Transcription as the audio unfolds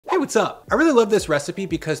what's up? I really love this recipe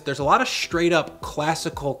because there's a lot of straight up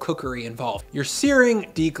classical cookery involved. You're searing,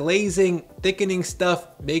 deglazing, thickening stuff,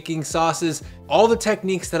 making sauces, all the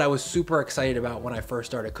techniques that I was super excited about when I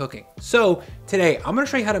first started cooking. So today I'm gonna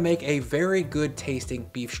show you how to make a very good tasting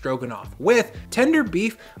beef stroganoff with tender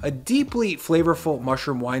beef, a deeply flavorful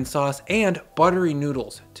mushroom wine sauce, and buttery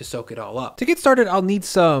noodles to soak it all up. To get started, I'll need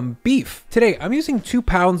some beef. Today I'm using 2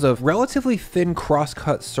 pounds of relatively thin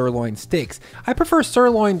cross-cut sirloin steaks. I prefer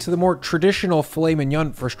sirloin to the more traditional filet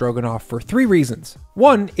mignon for stroganoff for 3 reasons.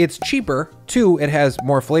 1, it's cheaper. 2, it has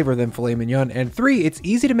more flavor than filet mignon. And 3, it's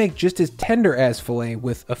easy to make just as tender as filet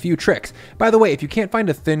with a few tricks. By the way, if you can't find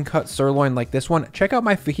a thin cut sirloin like this one, check out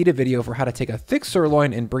my fajita video for how to take a thick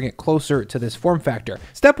sirloin and bring it closer to this form factor.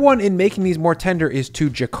 Step 1 in making these more tender is to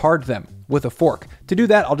jacquard them with a fork. To do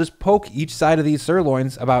that, I'll just poke each side of these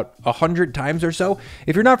sirloins about 100 times or so.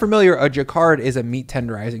 If you're not familiar, a jacquard is a meat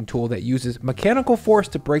tenderizing tool that uses mechanical force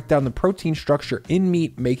to break down the protein structure in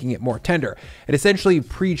meat, making it more tender. It essentially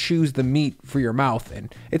pre-chews the meat for your mouth,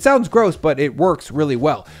 and it sounds gross, but it works really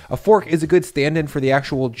well. A fork is a good stand-in for the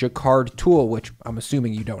actual jacquard tool, which I'm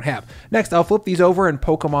assuming you don't have. Next, I'll flip these over and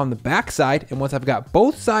poke them on the back side, and once I've got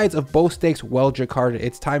both sides of both steaks well jacquarded,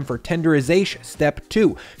 it's time for tenderization, step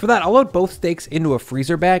 2. For that, I'll load both steaks into a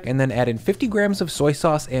freezer bag and then add in 50 grams of soy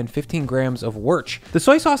sauce and 15 grams of wurch. The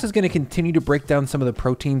soy sauce is going to continue to break down some of the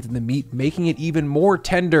proteins in the meat, making it even more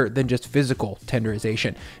tender than just physical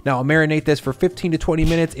tenderization. Now I'll marinate this for 15 to 20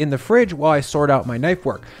 minutes in the fridge while I sort out my knife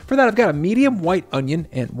work. For that, I've got a medium white onion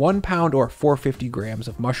and 1 pound or 450 grams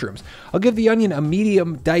of mushrooms. I'll give the onion a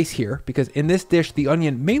medium dice here because in this dish, the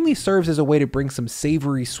onion mainly serves as a way to bring some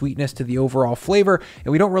savory sweetness to the overall flavor,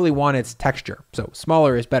 and we don't really want its texture, so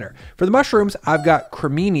smaller is better. For the mushrooms, I've got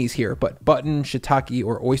criminis here, but button, shiitake,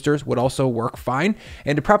 or oysters would also work fine.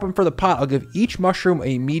 And to prep them for the pot, I'll give each mushroom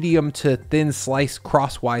a medium to thin slice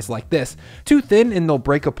crosswise like this. Too thin and they'll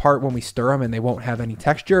break apart when we stir them and they won't have any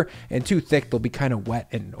texture, and too thick they'll be kind of wet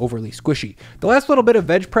and overly squishy. The last little bit of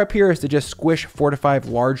veg prep here is to just squish 4 to 5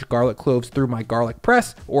 large garlic cloves through my garlic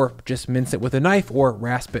press, or just mince it with a knife or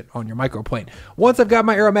rasp it on your microplane. Once I've got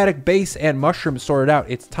my aromatic base and mushrooms sorted out,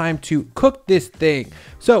 it's time to cook this thing.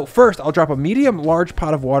 So first, I'll drop a medium large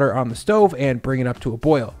pot of water on the stove and bring it up to a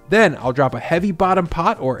boil. Then I'll drop a heavy bottom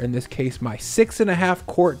pot, or in this case my 6.5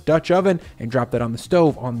 quart Dutch oven, and drop that on the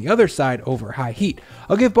stove on the other side over high heat.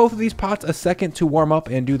 I'll give both of these pots a second to warm up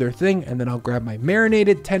and do their thing, and then I'll grab my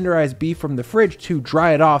marinated tenderized beef from the fridge to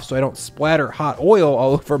dry it off so I don't splatter hot oil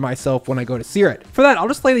all over myself when I go to sear it. For that, I'll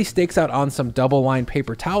just lay these steaks out on some double lined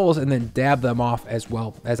paper towels and then dab them off as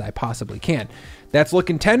well as I possibly can. That's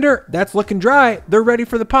looking tender, that's looking dry, they're ready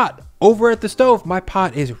for the pot. Over at the stove, my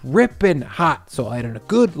pot is ripping hot, so I'll add in a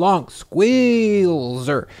good long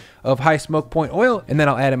squeezer of high smoke point oil, and then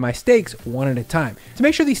I'll add in my steaks one at a time. To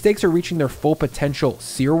make sure these steaks are reaching their full potential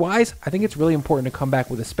sear-wise, I think it's really important to come back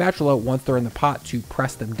with a spatula once they're in the pot to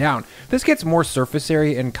press them down. This gets more surface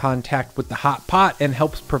area in contact with the hot pot and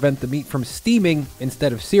helps prevent the meat from steaming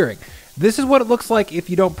instead of searing. This is what it looks like if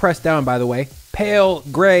you don't press down, by the way. Pale,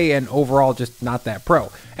 gray, and overall just not that pro.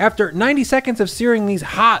 After 90 seconds of searing these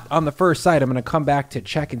hot on the first side, I'm going to come back to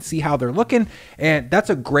check and see how they're looking, and that's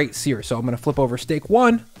a great sear. So I'm going to flip over steak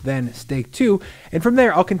 1, then steak 2, and from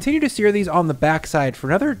there I'll continue to sear these on the back side for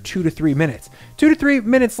another 2 to 3 minutes. 2 to 3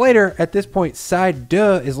 minutes later, at this point, side 2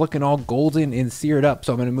 is looking all golden and seared up,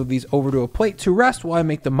 so I'm going to move these over to a plate to rest while I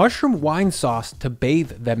make the mushroom wine sauce to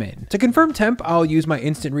bathe them in. To confirm temp, I'll use my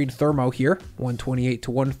instant read thermo here. 128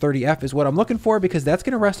 to 130F is what I'm looking for because that's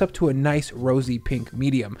going to rest up to a nice rosy pink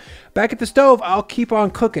medium. Back at the stove, I'll keep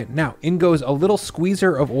on cooking. Now, in goes a little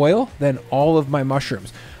squeezer of oil, then all of my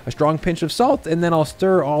mushrooms, a strong pinch of salt, and then I'll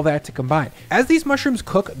stir all that to combine. As these mushrooms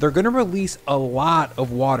cook, they're going to release a lot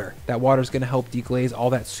of water. That water is going to help deglaze all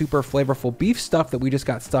that super flavorful beef stuff that we just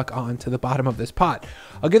got stuck onto the bottom of this pot.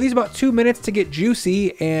 I'll give these about 2 minutes to get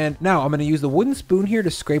juicy, and now I'm going to use the wooden spoon here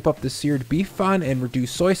to scrape up the seared beef fun and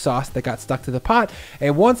reduce soy sauce that got stuck to the pot.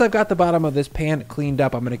 And once I've got the bottom of this pan cleaned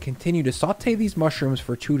up, I'm going to continue to saute these mushrooms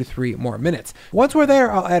for 2 to 3 more minutes. Once we're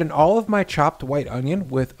there, I'll add in all of my chopped white onion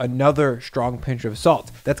with another strong pinch of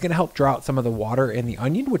salt. That's going to help draw out some of the water in the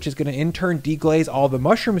onion, which is going to in turn deglaze all the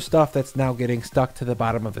mushroom stuff that's now getting stuck to the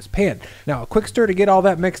bottom of this pan. Now a quick stir to get all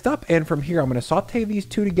that mixed up, and from here I'm going to saute these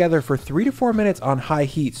two together for 3 to 4 minutes on high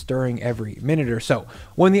heat, stirring every minute or so.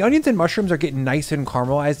 When the onions and mushrooms are getting nice and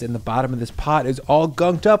caramelized and the bottom of this pot is all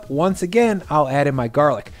gunked up, once again I'll add in my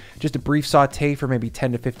garlic. Just a brief saute for maybe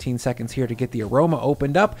 10 to 15 seconds here to get the aroma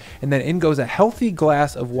opened up, and then in goes a healthy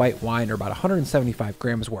glass of white wine, or about 175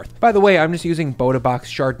 grams worth. By the way, I'm just using Boda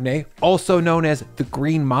Box Chardonnay, also known as the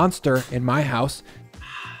Green Monster in my house.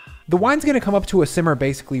 The wine's gonna come up to a simmer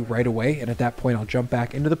basically right away, and at that point I'll jump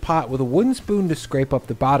back into the pot with a wooden spoon to scrape up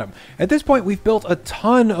the bottom. At this point we've built a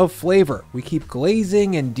ton of flavor. We keep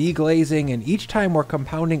glazing and deglazing, and each time we're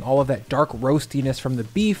compounding all of that dark roastiness from the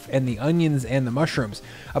beef and the onions and the mushrooms.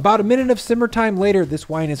 About a minute of simmer time later, this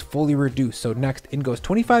wine is fully reduced, so next in goes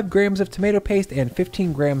 25 grams of tomato paste and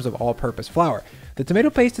 15 grams of all-purpose flour. The tomato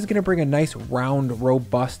paste is going to bring a nice round,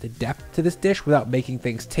 robust depth to this dish without making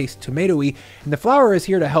things taste tomatoey, and the flour is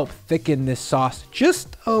here to help thicken this sauce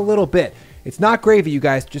just a little bit. It's not gravy, you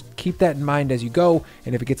guys, just keep that in mind as you go,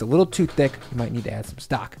 and if it gets a little too thick, you might need to add some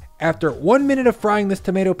stock. After 1 minute of frying this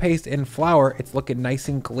tomato paste in flour, it's looking nice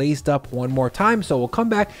and glazed up one more time, so we'll come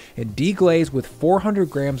back and deglaze with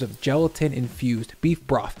 400 grams of gelatin-infused beef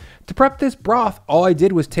broth. To prep this broth, all I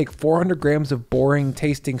did was take 400 grams of boring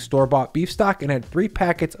tasting store-bought beef stock and add 3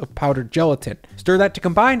 packets of powdered gelatin. Stir that to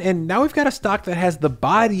combine, and now we've got a stock that has the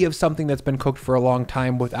body of something that's been cooked for a long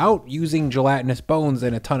time without using gelatinous bones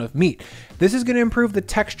and a ton of meat. This is going to improve the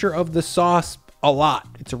texture of the sauce a lot.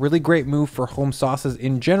 It's a really great move for home sauces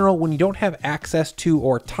in general when you don't have access to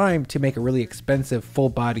or time to make a really expensive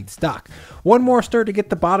full-bodied stock. One more stir to get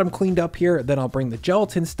the bottom cleaned up here, then I'll bring the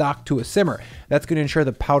gelatin stock to a simmer. That's going to ensure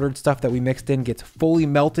the powdered stuff that we mixed in gets fully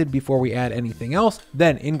melted before we add anything else.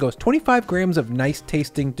 Then in goes 25 grams of nice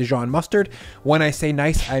tasting Dijon mustard. When I say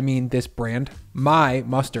nice, I mean this brand, My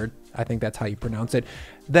Mustard. I think that's how you pronounce it.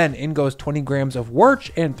 Then in goes 20 grams of werch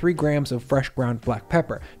and 3 grams of fresh ground black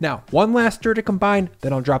pepper. Now, one last stir to combine,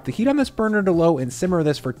 then I'll drop the heat on this burner to low and simmer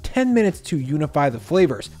this for 10 minutes to unify the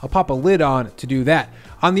flavors. I'll pop a lid on to do that.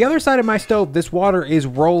 On the other side of my stove, this water is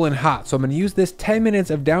rolling hot, so I'm gonna use this 10 minutes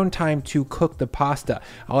of downtime to cook the pasta.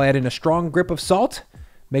 I'll add in a strong grip of salt,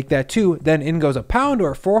 make that 2, then in goes a pound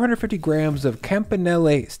or 450 grams of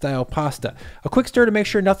Campanelle style pasta. A quick stir to make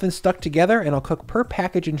sure nothing's stuck together, and I'll cook per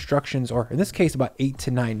package instructions, or in this case about 8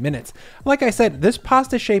 to 9 minutes. Like I said, this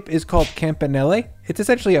pasta shape is called Campanelle. It's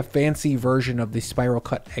essentially a fancy version of the spiral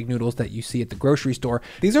cut egg noodles that you see at the grocery store.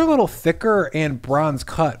 These are a little thicker and bronze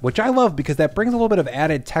cut, which I love because that brings a little bit of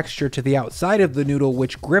added texture to the outside of the noodle,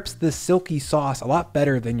 which grips the silky sauce a lot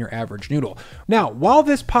better than your average noodle. Now, while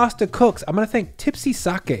this pasta cooks, I'm gonna thank Tipsy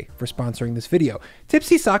Sake for sponsoring this video.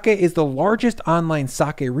 Tipsy Sake is the largest online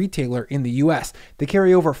sake retailer in the US. They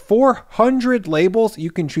carry over 400 labels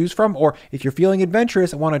you can choose from, or if you're feeling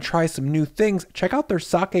adventurous and want to try some new things, check out their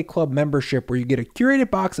Sake Club membership where you get a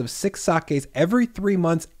curated box of 6 sakes every 3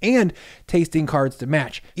 months and tasting cards to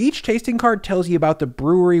match. Each tasting card tells you about the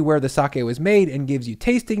brewery where the sake was made and gives you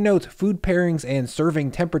tasting notes, food pairings, and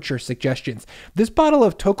serving temperature suggestions. This bottle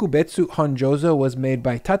of Tokubetsu Honjozo was made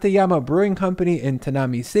by Tateyama Brewing Company in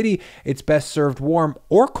Tanami City. It's best served warm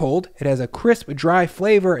or cold. It has a crisp, dry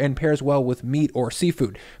flavor and pairs well with meat or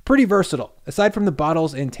seafood. Pretty versatile. Aside from the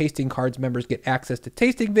bottles and tasting cards, members get access to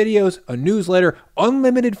tasting videos, a newsletter,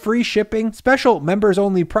 unlimited free shipping, special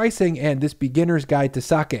members-only pricing, and this beginner's guide to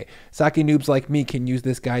sake. Sake noobs like me can use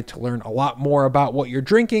this guide to learn a lot more about what you're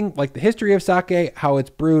drinking, like the history of sake, how it's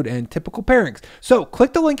brewed, and typical pairings. So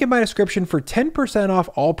click the link in my description for 10% off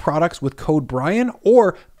all products with code Brian,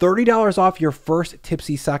 or $30 off your first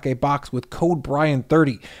Tipsy Sake box with code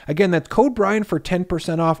Brian30. Again, that's code Brian for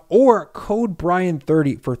 10% off, or code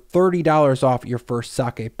Brian30 for $30 off your first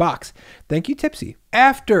sake box. Thank you, Tipsy.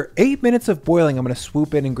 After 8 minutes of boiling, I'm going to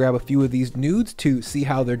swoop in and grab a few of these nudes to see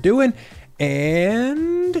how they're doing,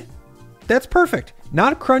 and that's perfect.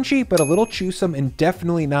 Not crunchy, but a little chewsome and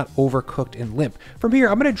definitely not overcooked and limp. From here,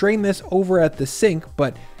 I'm going to drain this over at the sink,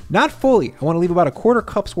 but not fully. I want to leave about a 1/4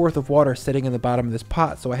 cup's worth of water sitting in the bottom of this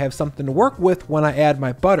pot so I have something to work with when I add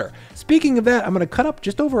my butter. Speaking of that, I'm going to cut up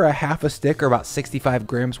just over a 1/2 stick or about 65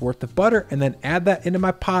 grams worth of butter and then add that into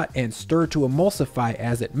my pot and stir to emulsify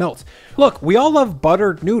as it melts. Look, we all love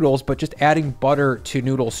buttered noodles, but just adding butter to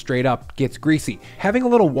noodles straight up gets greasy. Having a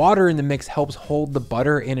little water in the mix helps hold the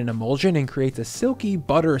butter in an emulsion and creates a silky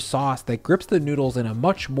butter sauce that grips the noodles in a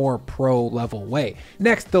much more pro level way.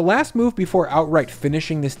 Next, the last move before outright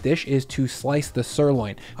finishing this dish is to slice the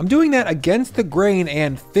sirloin. I'm doing that against the grain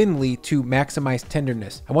and thinly to maximize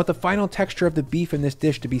tenderness. I want the final texture of the beef in this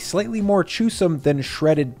dish to be slightly more chewsome than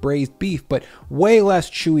shredded braised beef, but way less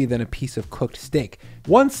chewy than a piece of cooked steak.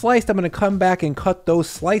 Once sliced, I'm going to come back and cut those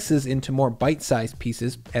slices into more bite-sized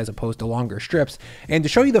pieces as opposed to longer strips. And to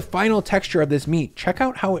show you the final texture of this meat, check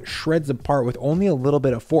out how it shreds apart with only a little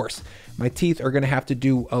bit of force. My teeth are going to have to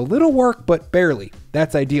do a little work, but barely.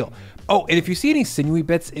 That's ideal. Oh, and if you see any sinewy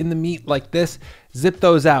bits in the meat like this, zip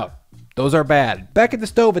those out. those are bad. Back at the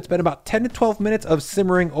stove, it's been about 10 to 12 minutes of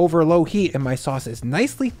simmering over low heat, and my sauce is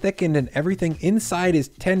nicely thickened and everything inside is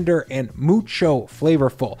tender and mucho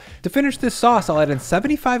flavorful. To finish this sauce, I'll add in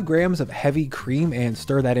 75 grams of heavy cream and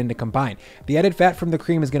stir that in to combine. The added fat from the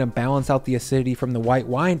cream is going to balance out the acidity from the white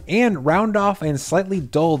wine and round off and slightly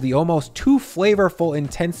dull the almost too flavorful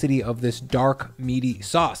intensity of this dark, meaty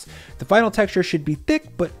sauce. The final texture should be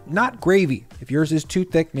thick, but not gravy. If yours is too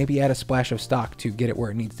thick, maybe add a splash of stock to get it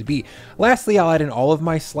where it needs to be. Lastly, I'll add in all of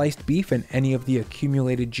my sliced beef and any of the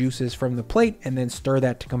accumulated juices from the plate and then stir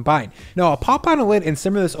that to combine. Now I'll pop on a lid and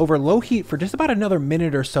simmer this over low heat for just about another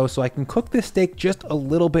minute or so I can cook this steak just a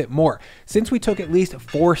little bit more. Since we took at least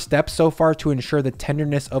 4 steps so far to ensure the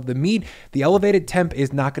tenderness of the meat, the elevated temp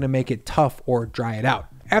is not going to make it tough or dry it out.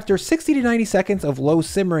 After 60 to 90 seconds of low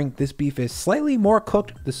simmering, this beef is slightly more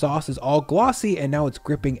cooked, the sauce is all glossy, and now it's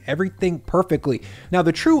gripping everything perfectly. Now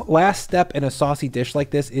the true last step in a saucy dish like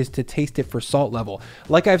this is to taste it for salt level.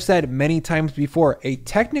 Like I've said many times before, a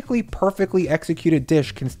technically perfectly executed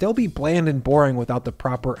dish can still be bland and boring without the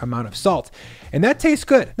proper amount of salt. And that tastes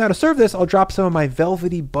good. Now to serve this, I'll drop some of my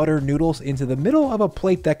velvety butter noodles into the middle of a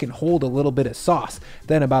plate that can hold a little bit of sauce.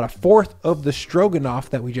 Then about 1/4 of the stroganoff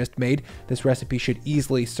that we just made. This recipe should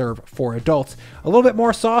easily serve 4 adults. A little bit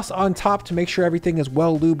more sauce on top to make sure everything is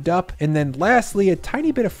well lubed up. And then lastly, a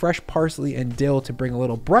tiny bit of fresh parsley and dill to bring a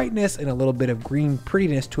little brightness and a little bit of green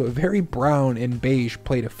prettiness to a very brown and beige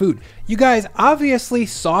plate of food. You guys, obviously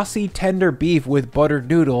saucy tender beef with buttered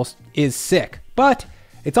noodles is sick, but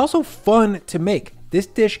it's also fun to make. This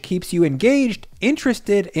dish keeps you engaged,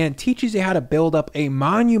 interested, and teaches you how to build up a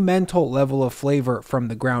monumental level of flavor from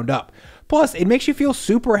the ground up. Plus, it makes you feel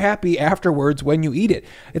super happy afterwards when you eat it.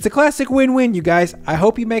 It's a classic win-win, you guys. I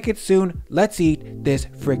hope you make it soon. Let's eat this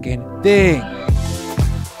freaking thing.